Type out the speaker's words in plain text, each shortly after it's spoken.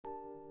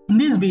In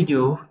this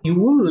video, you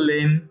will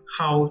learn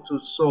how to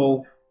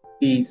solve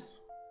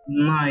this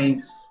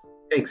nice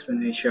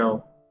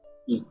exponential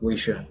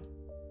equation.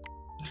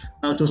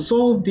 Now, to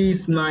solve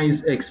this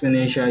nice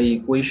exponential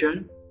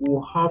equation,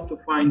 we'll have to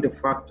find the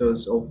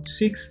factors of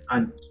 6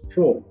 and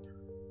 4,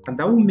 and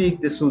that will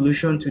make the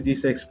solution to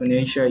this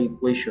exponential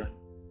equation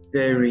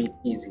very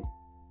easy.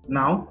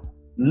 Now,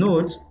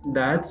 note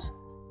that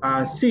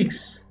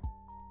 6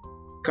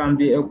 can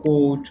be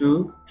equal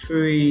to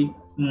 3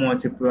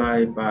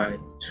 multiplied by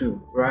 2,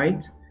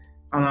 right?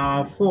 And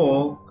our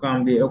 4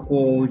 can be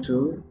equal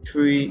to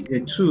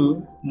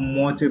 2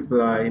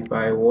 multiplied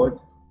by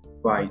what?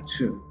 By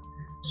 2.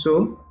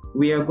 So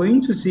we are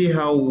going to see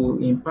how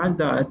we'll impart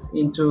that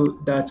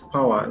into that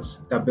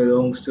powers that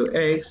belongs to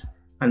x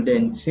and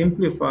then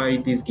simplify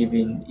this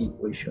given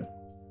equation.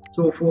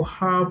 So if we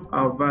have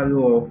a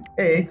value of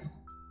x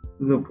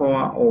to the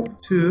power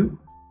of 2,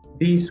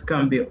 this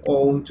can be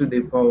all to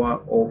the power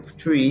of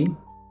 3,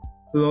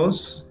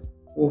 plus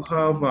we'll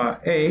have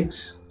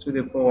x to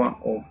the power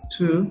of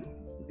 2.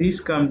 This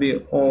can be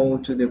all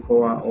to the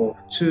power of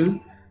 2,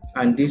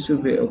 and this will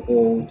be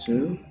equal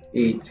to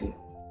 80.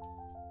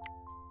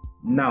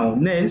 Now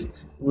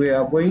next, we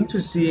are going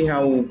to see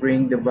how we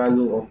bring the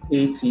value of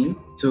 80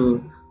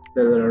 to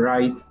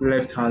the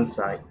left hand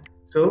side.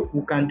 So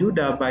we can do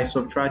that by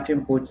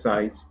subtracting both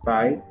sides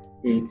by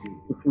 80.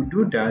 If we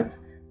do that,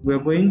 we're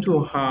going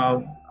to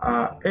have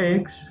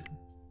x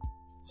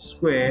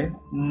squared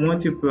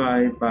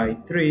multiplied by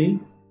 3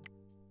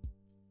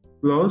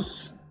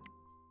 plus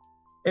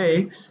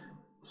x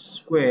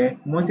squared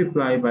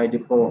multiplied by the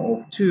power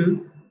of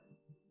 2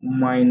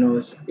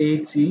 minus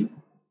 80.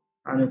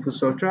 And if we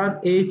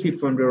subtract 80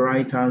 from the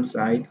right hand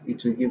side,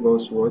 it will give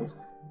us what?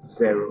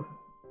 0.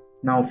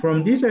 Now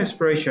from this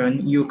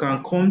expression, you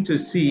can come to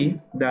see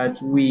that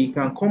we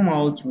can come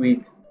out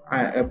with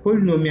a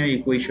polynomial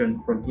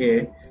equation from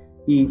here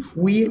if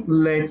we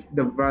let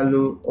the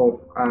value of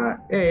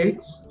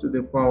x to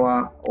the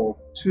power of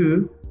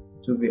 2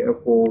 to be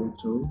equal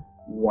to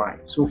y.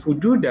 So if we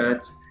do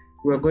that,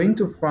 we're going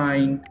to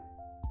find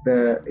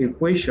the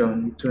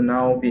equation to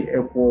now be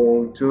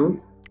equal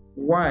to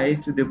y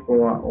to the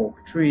power of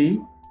 3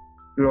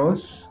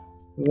 plus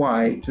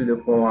y to the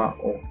power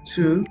of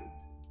 2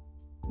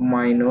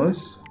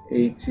 minus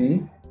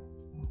 80,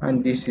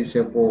 and this is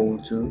equal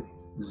to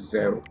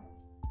 0.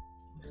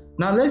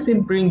 Now let's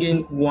bring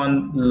in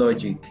one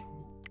logic.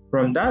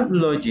 From that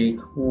logic,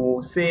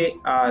 we'll say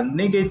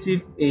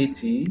negative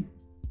 80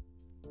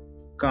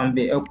 can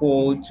be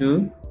equal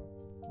to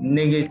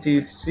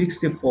negative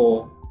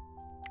 64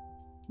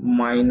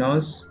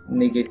 minus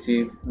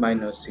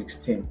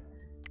 16.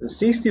 So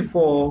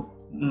 64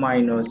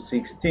 minus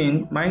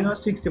 16,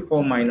 minus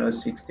 64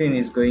 minus 16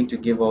 is going to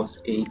give us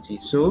 80.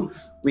 So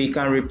we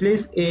can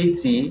replace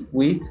 80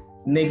 with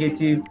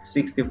negative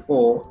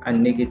 64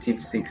 and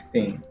negative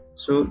 16.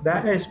 So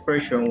that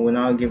expression will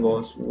now give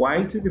us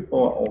y to the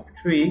power of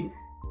 3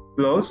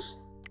 plus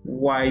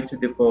y to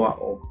the power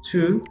of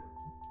 2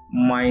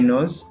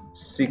 minus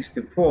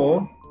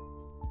 64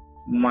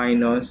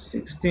 minus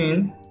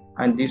 16,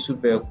 and this will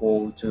be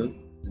equal to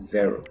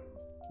 0.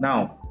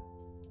 Now,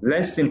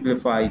 let's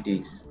simplify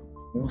this.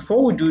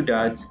 Before we do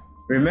that,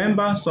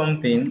 remember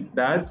something,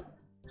 that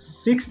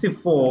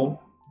 64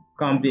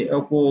 can be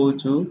equal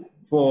to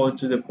 4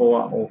 to the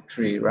power of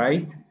 3,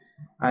 right?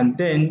 And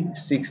then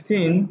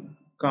 16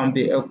 can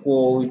be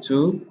equal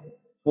to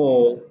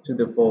 4 to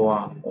the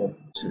power of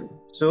 2.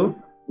 So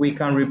we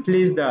can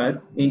replace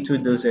that into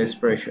those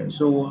expressions.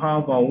 So we'll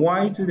have a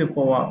y to the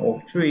power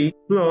of 3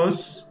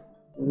 plus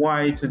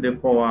y to the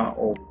power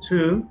of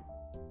 2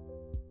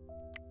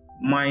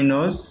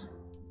 minus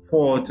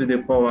 4 to the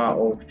power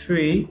of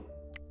 3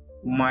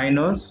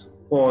 minus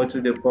 4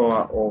 to the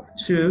power of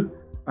 2,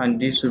 and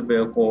this will be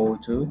equal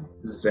to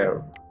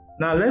 0.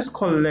 Now let's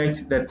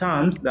collect the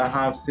terms that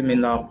have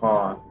similar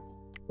power.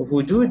 If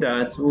we do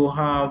that, we'll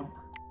have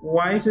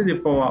y to the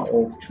power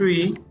of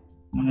 3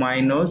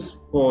 minus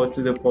 4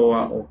 to the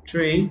power of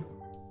 3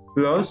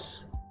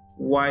 plus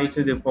y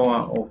to the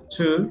power of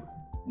 2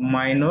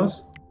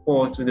 minus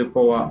 4 to the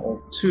power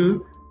of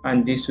 2,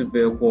 and this will be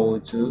equal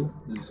to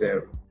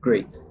 0.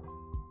 Great.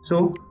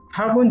 So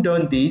having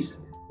done this,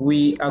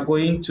 we are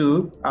going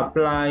to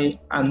apply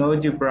an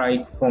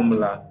algebraic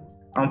formula.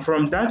 And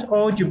from that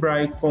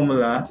algebraic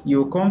formula,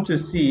 you'll come to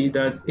see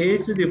that a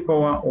to the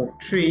power of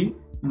 3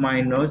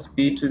 minus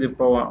b to the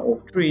power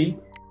of 3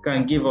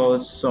 can give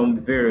us some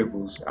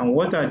variables. And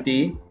what are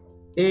they?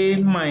 A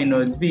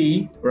minus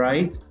b,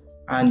 right?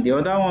 And the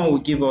other one will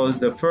give us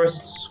the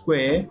first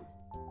square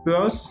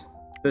plus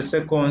the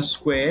second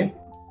square,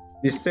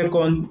 the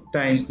second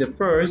times the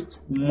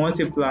first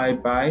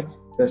multiplied by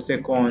the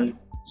second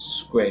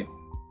square.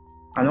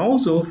 And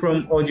also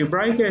from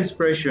algebraic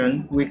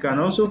expression, we can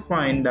also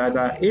find that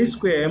a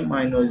square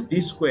minus b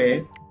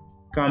square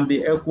can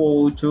be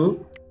equal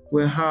to,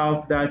 we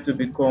have that to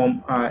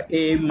become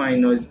a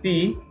minus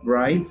b,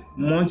 right,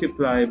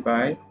 multiplied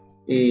by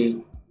a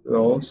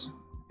plus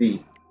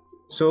b.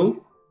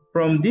 So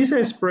From this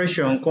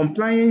expression,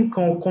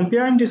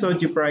 comparing this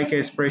algebraic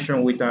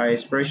expression with our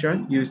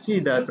expression, you see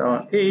that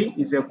our A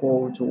is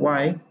equal to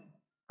Y,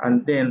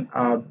 and then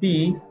our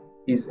B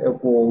is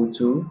equal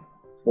to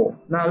 4.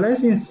 Now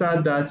let's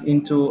insert that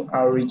into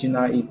our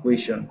original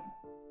equation.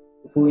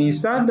 If we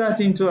insert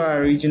that into our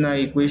original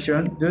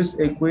equation, this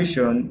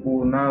equation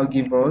will now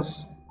give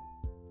us,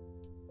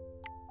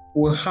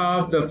 we'll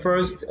have the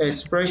first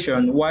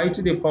expression, y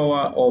to the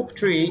power of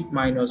 3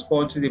 minus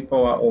 4 to the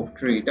power of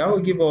 3. That will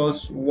give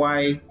us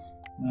y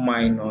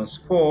minus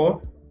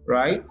 4,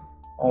 right,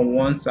 on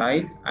one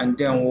side, and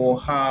then we'll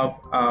have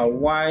our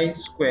y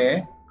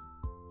squared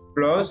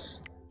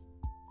plus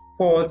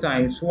 4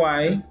 times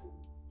y,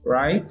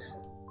 right,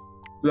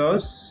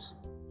 plus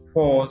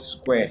 4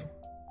 squared.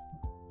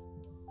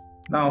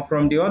 Now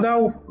from the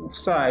other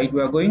side,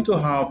 we are going to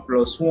have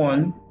plus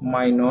 1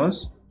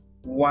 minus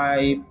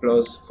y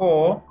plus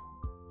 4,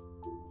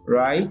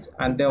 right,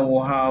 and then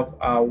we'll have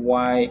our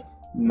y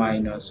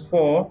minus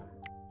 4,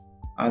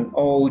 and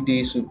all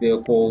this will be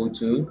equal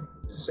to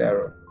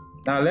 0.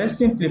 Now let's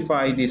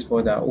simplify this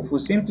further. If we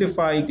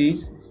simplify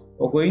this,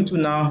 we're going to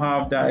now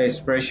have that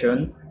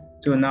expression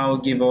to now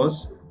give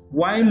us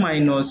y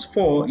minus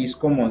 4 is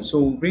common, so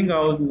we'll bring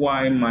out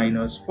y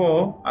minus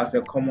 4 as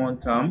a common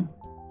term,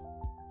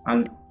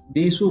 and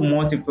this will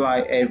multiply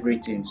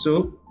everything.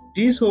 So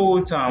this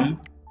whole term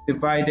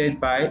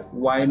divided by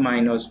y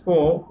minus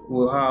 4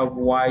 will have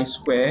y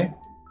squared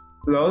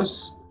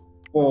plus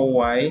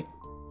 4y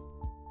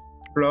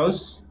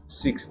plus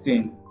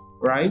 16,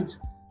 right?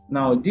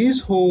 Now this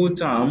whole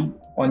term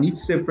on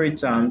its separate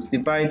terms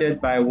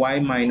divided by y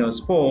minus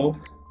 4,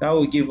 that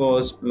will give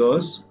us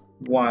plus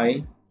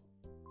y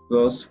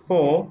plus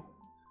 4,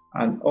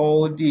 and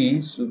all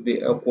these will be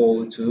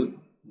equal to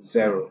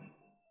 0.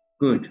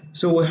 Good.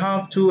 So we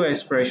have two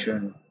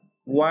expressions.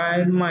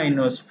 Y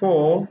minus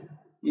 4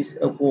 is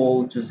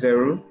equal to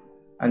 0,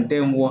 and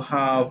then we'll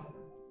have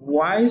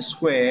y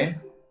squared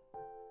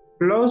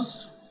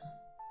plus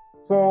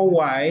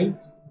 4y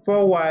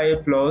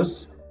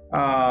plus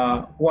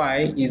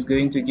y is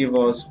going to give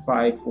us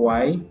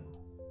 5y,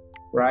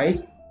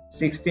 right?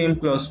 16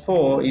 plus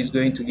 4 is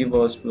going to give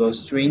us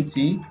plus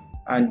 20,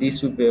 and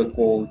this will be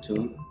equal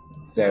to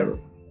 0.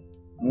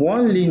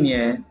 One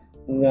linear,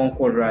 one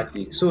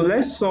quadratic. So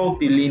let's solve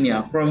the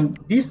linear. From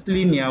this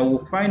linear,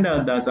 we'll find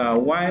out that our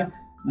y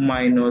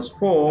minus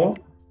 4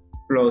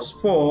 plus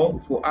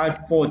 4, if we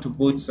add 4 to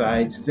both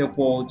sides, is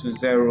equal to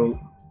 0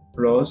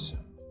 plus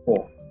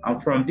 4.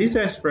 And from this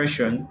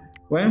expression,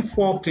 when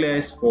 4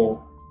 clears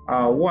 4,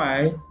 our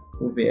y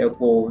will be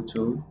equal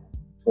to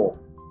 4.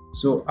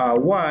 So our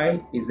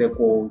y is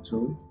equal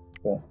to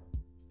 4.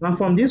 Now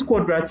from this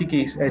quadratic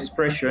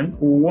expression,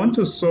 we want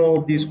to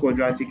solve this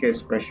quadratic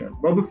expression.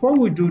 But before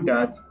we do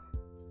that,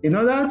 in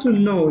order to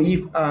know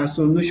if our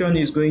solution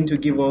is going to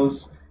give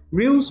us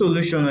real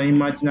solution or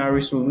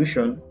imaginary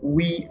solution,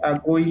 we are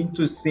going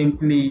to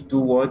simply do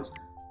what?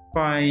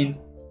 Find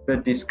the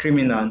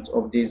discriminant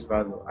of this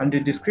value. And the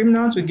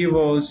discriminant will give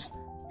us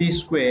b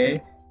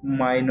squared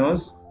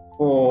minus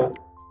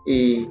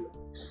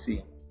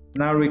 4ac.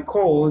 Now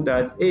recall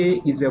that a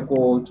is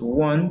equal to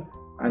 1,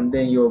 and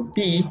then your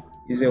b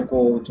is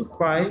equal to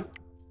 5,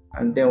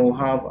 and then we'll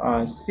have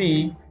our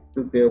c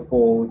to be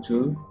equal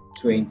to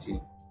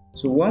 20.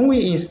 So when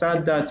we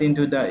insert that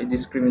into that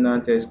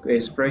discriminant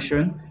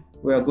expression,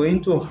 we are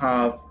going to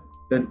have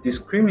the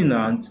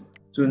discriminant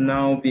to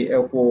now be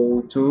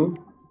equal to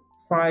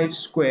 5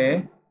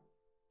 squared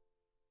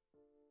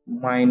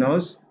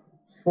minus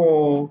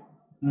 4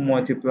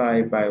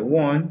 multiplied by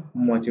 1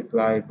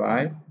 multiplied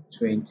by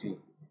 20.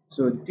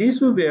 So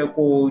this will be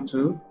equal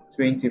to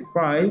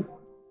 25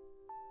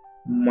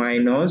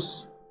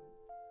 minus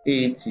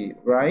 80,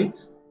 right?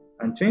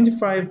 And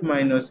 25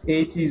 minus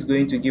 80 is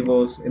going to give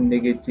us a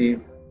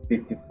negative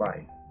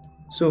 55.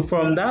 So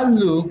from that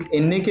look, a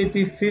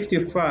negative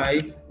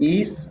 55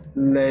 is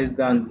less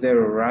than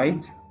 0,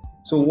 right?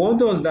 So what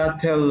does that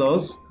tell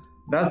us?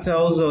 That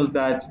tells us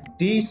that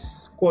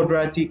this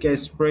quadratic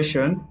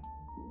expression,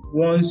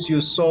 once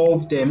you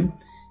solve them,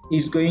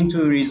 is going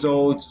to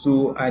result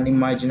to an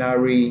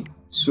imaginary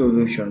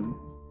solution.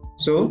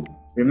 So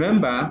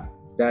remember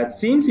that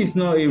since it's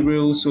not a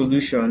real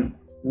solution,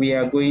 we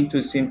are going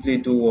to simply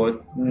do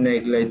what?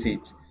 Neglect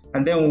it.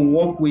 And then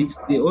we'll work with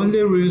the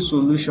only real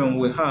solution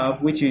we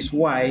have, which is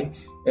y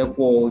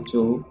equal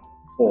to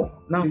 4.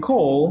 Now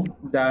recall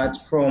that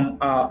from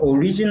our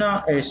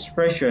original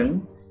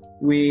expression,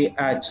 we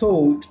are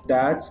told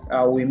that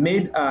we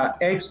made our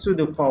x to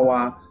the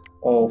power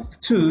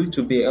of 2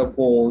 to be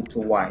equal to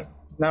y.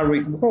 Now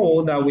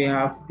recall that we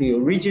have the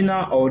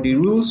original or the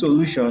real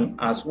solution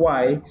as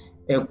y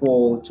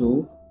equal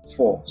to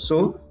 4.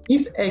 So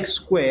if x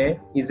squared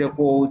is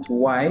equal to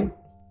y,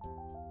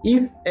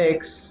 if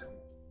x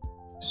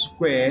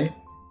squared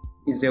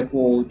is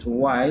equal to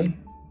y,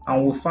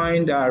 and we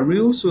find our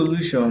real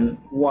solution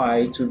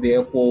y to be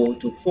equal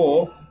to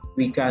 4,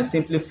 we can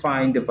simply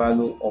find the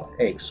value of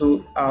x.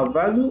 So our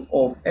value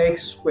of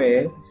x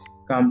squared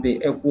can be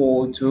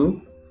equal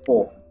to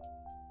 4.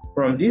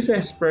 From this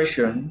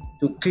expression,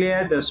 to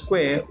clear the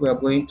square, we are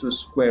going to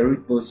square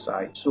root both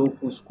sides. So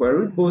if we square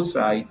root both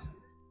sides,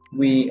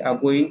 we are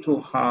going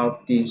to have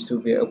this to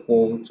be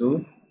equal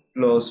to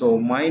plus or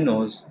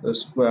minus the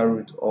square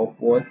root of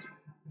what?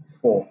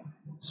 4.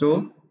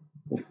 So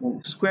if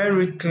we square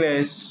root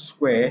clears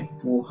square,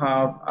 we'll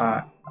have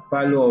a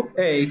value of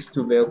x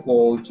to be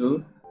equal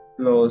to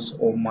plus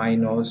or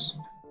minus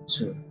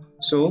 2.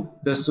 So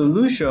the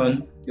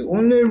solution, the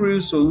only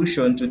real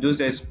solution to this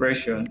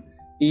expression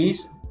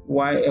is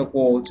y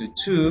equal to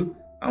 2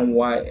 and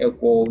y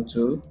equal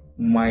to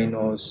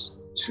minus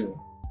 2.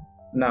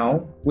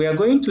 Now, we are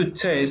going to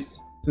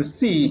test to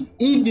see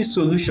if the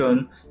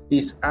solution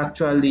is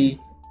actually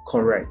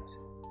correct.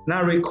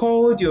 Now,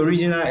 recall the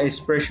original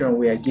expression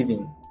we are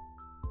given.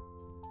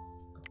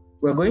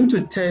 We're going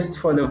to test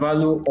for the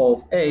value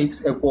of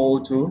x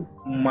equal to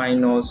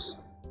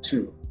minus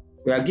 2.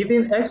 We are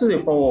given x to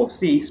the power of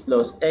 6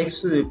 plus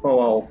x to the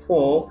power of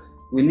 4.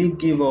 Will it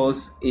give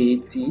us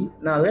 80?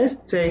 Now, let's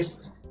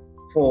test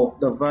for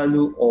the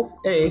value of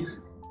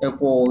x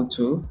equal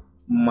to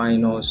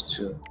minus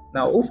 2.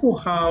 Now, if we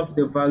have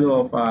the value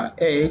of our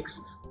x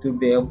to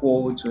be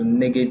equal to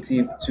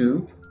negative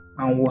 2,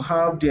 and we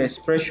have the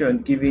expression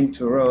given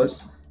to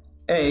us,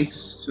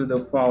 x to the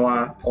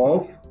power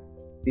of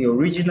the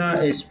original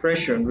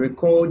expression,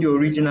 recall the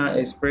original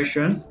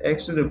expression,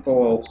 x to the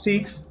power of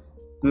 6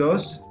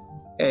 plus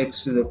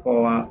x to the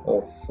power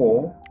of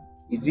 4,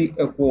 is it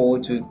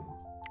equal to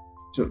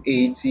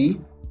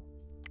 80?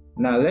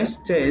 Now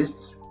let's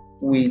test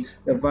with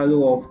the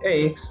value of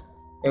x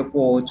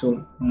equal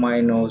to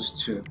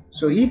minus 2.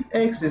 So if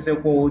x is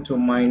equal to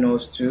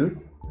minus 2,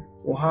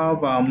 we'll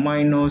have our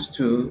minus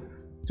 2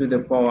 to the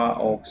power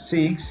of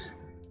 6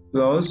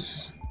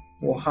 plus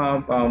we'll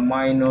have our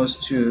minus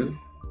 2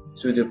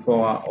 to the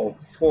power of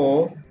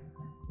 4.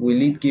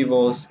 Will it give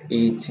us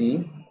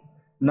 80?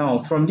 Now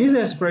from this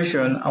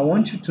expression, I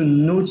want you to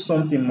note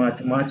something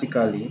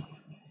mathematically,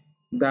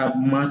 that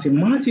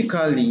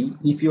mathematically,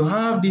 if you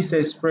have this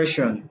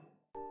expression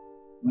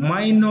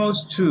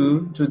minus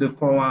 2 to the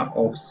power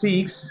of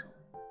 6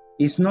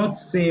 is not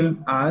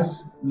same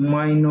as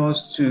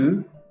minus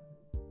 2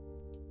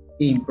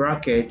 in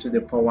bracket to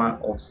the power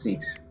of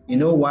 6. You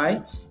know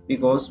why?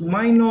 Because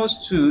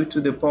minus 2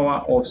 to the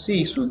power of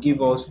 6 will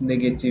give us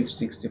negative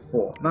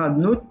 64. Now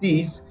note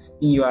this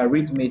in your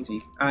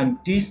arithmetic, and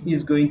this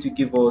is going to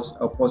give us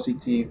a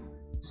positive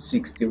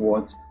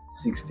 64.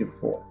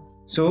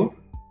 So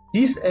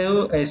this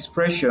L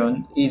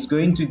expression is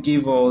going to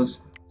give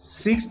us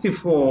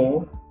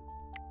 64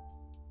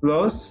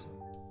 plus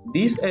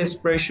this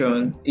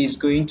expression is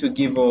going to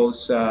give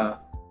us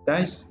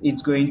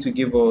it's going to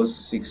give us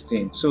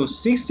 16. So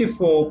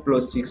 64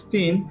 plus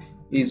 16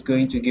 is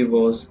going to give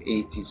us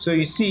 80. So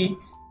you see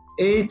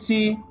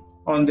 80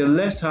 on the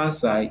left hand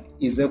side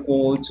is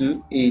equal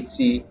to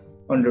 80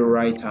 on the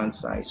right hand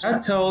side. So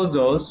that tells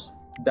us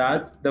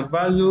that the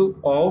value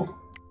of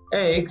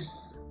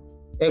x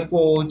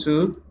equal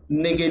to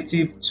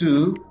negative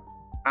 2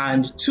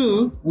 and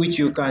 2, which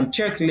you can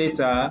check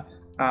later,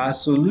 are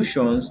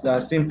solutions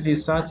that simply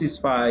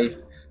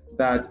satisfies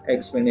that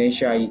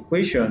exponential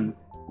equation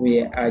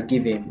we are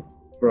given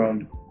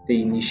from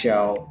the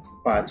initial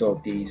part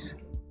of this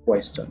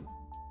question.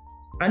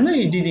 I know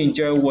you did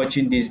enjoy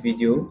watching this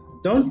video.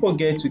 Don't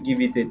forget to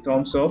give it a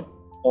thumbs up.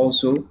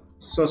 Also,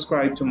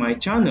 subscribe to my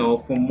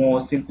channel for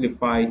more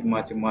simplified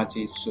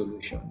mathematics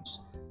solutions.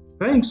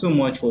 Thanks so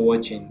much for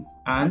watching,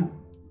 and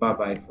bye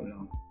bye for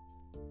now.